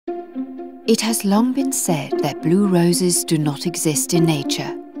It has long been said that blue roses do not exist in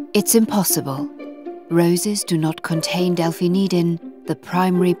nature. It's impossible. Roses do not contain delphinidin, the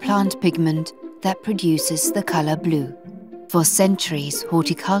primary plant pigment that produces the color blue. For centuries,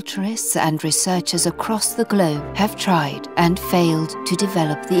 horticulturists and researchers across the globe have tried and failed to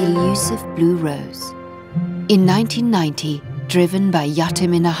develop the elusive blue rose. In 1990, driven by Yatte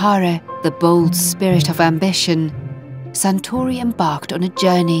Minahare, the bold spirit of ambition, Suntory embarked on a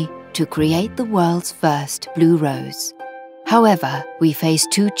journey to create the world's first blue rose. However, we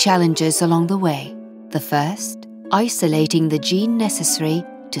faced two challenges along the way. The first, isolating the gene necessary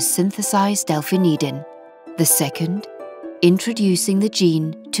to synthesize delphinidin. The second, introducing the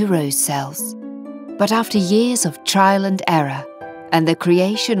gene to rose cells. But after years of trial and error, and the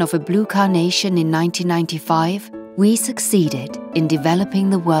creation of a blue carnation in 1995, we succeeded in developing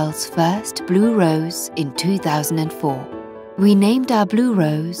the world's first blue rose in 2004. We named our blue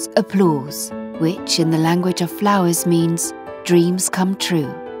rose Applause, which in the language of flowers means dreams come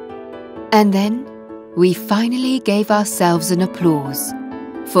true. And then, we finally gave ourselves an applause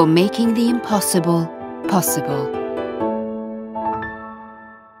for making the impossible possible.